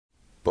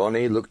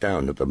Bonnie looked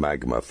down at the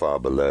magma far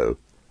below.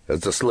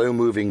 As the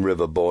slow-moving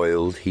river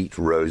boiled, heat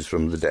rose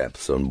from the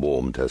depths and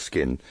warmed her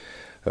skin,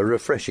 a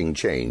refreshing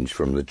change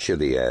from the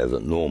chilly air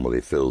that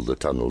normally filled the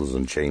tunnels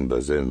and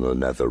chambers in the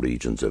nether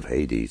regions of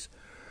Hades.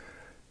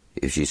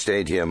 If she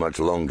stayed here much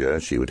longer,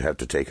 she would have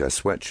to take her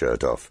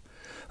sweatshirt off.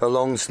 A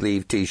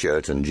long-sleeved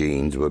T-shirt and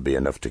jeans would be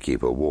enough to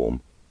keep her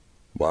warm.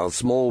 While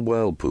small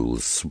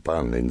whirlpools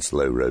spun in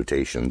slow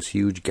rotations,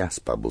 huge gas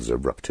bubbles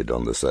erupted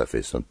on the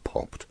surface and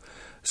popped,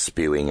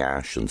 spewing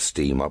ash and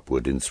steam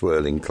upward in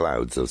swirling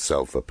clouds of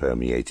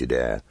sulphur-permeated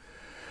air.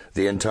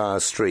 The entire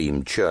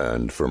stream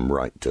churned from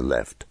right to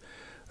left,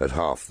 at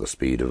half the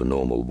speed of a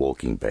normal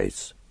walking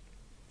pace.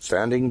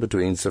 Standing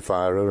between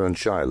Sapphira and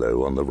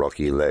Shiloh on the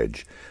rocky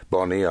ledge,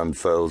 Bonnie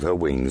unfurled her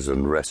wings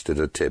and rested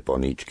a tip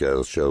on each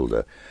girl's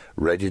shoulder,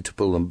 ready to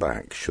pull them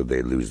back should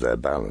they lose their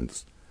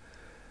balance.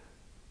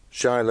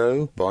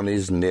 Shiloh,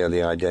 Bonnie's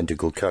nearly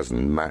identical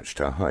cousin, matched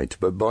her height,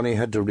 but Bonnie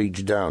had to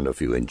reach down a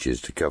few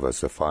inches to cover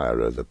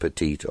Sapphira, the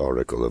petite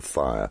oracle of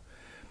fire.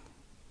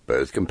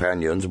 Both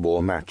companions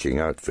wore matching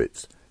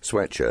outfits,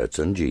 sweatshirts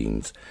and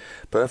jeans,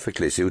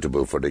 perfectly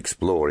suitable for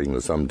exploring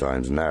the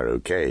sometimes narrow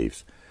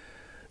caves.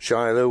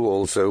 Shiloh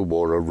also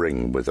wore a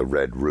ring with a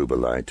red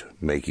rubellite,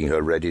 making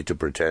her ready to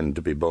pretend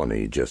to be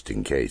Bonnie just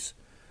in case.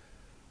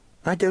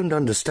 "I don't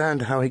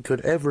understand how he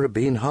could ever have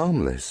been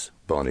harmless,"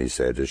 Bonnie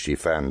said as she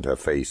fanned her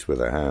face with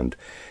her hand.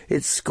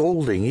 "It's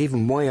scalding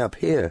even way up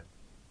here."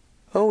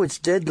 "Oh, it's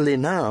deadly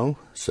now."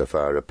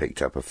 Sapphira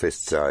picked up a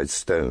fist-sized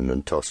stone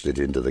and tossed it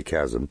into the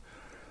chasm.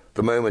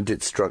 The moment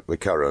it struck the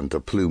current, a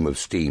plume of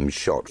steam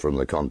shot from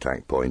the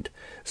contact point,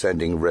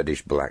 sending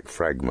reddish-black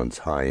fragments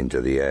high into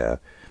the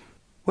air.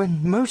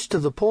 "When most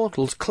of the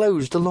portals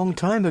closed a long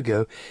time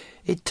ago,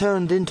 it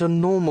turned into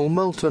normal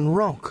molten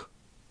rock."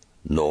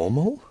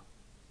 "Normal?"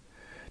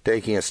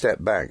 Taking a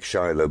step back,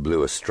 Shiloh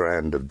blew a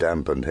strand of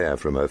dampened hair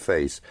from her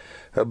face,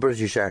 her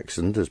British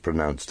accent as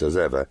pronounced as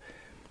ever.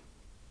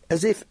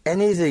 "As if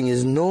anything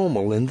is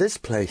normal in this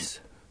place."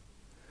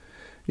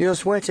 "You're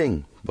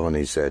sweating,"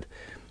 Bonnie said.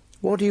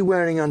 "What are you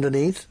wearing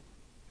underneath?"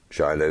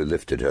 Shiloh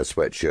lifted her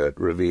sweatshirt,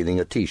 revealing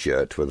a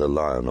T-shirt with a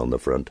lion on the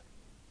front.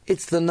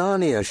 "It's the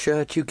Narnia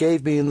shirt you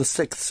gave me in the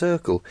 6th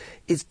circle.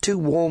 It's too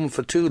warm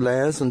for 2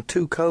 layers and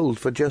too cold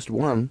for just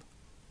 1.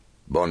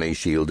 Bonnie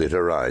shielded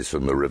her eyes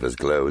from the river's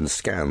glow and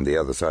scanned the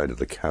other side of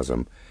the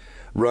chasm.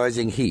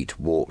 Rising heat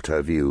warped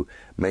her view,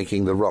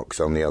 making the rocks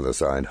on the other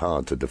side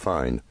hard to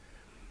define.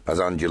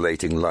 As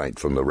undulating light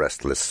from the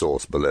restless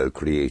source below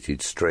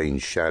created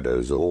strange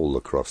shadows all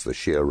across the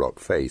sheer rock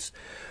face,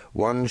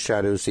 one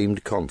shadow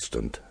seemed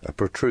constant, a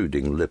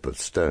protruding lip of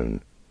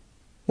stone.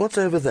 "What's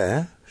over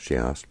there?" she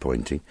asked,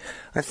 pointing.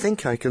 "I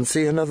think I can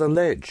see another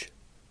ledge."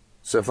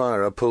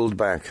 Sapphira pulled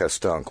back her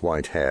stark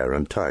white hair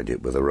and tied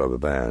it with a rubber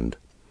band.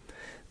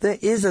 "There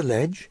is a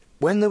ledge.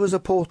 When there was a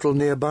portal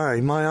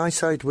nearby, my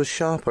eyesight was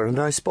sharper and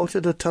I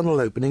spotted a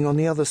tunnel opening on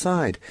the other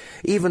side.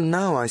 Even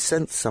now I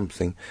sense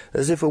something,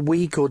 as if a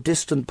weak or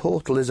distant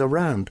portal is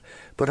around,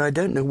 but I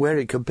don't know where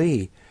it could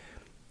be.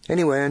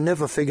 Anyway, I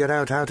never figured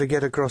out how to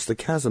get across the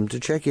chasm to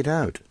check it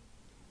out."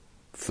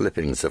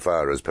 Flipping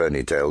Sapphira's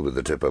ponytail with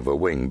the tip of her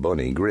wing,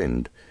 Bonnie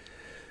grinned.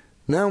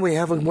 "Now we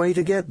have a way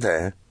to get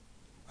there."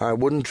 "I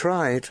wouldn't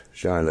try it,"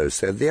 Shiloh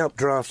said. "The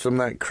updrafts from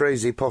that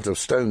crazy pot of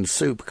stone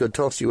soup could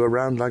toss you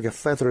around like a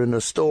feather in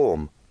a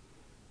storm."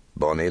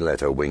 Bonnie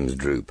let her wings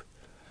droop.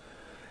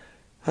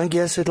 "I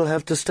guess it'll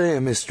have to stay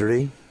a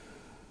mystery."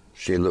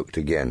 She looked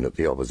again at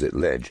the opposite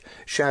ledge.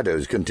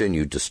 Shadows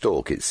continued to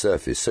stalk its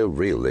surface, so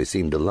real they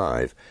seemed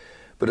alive.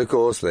 But of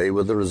course they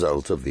were the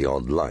result of the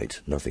odd light,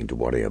 nothing to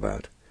worry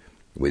about.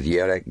 With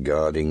Yerek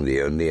guarding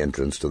the only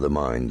entrance to the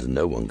mines,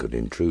 no one could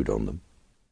intrude on them.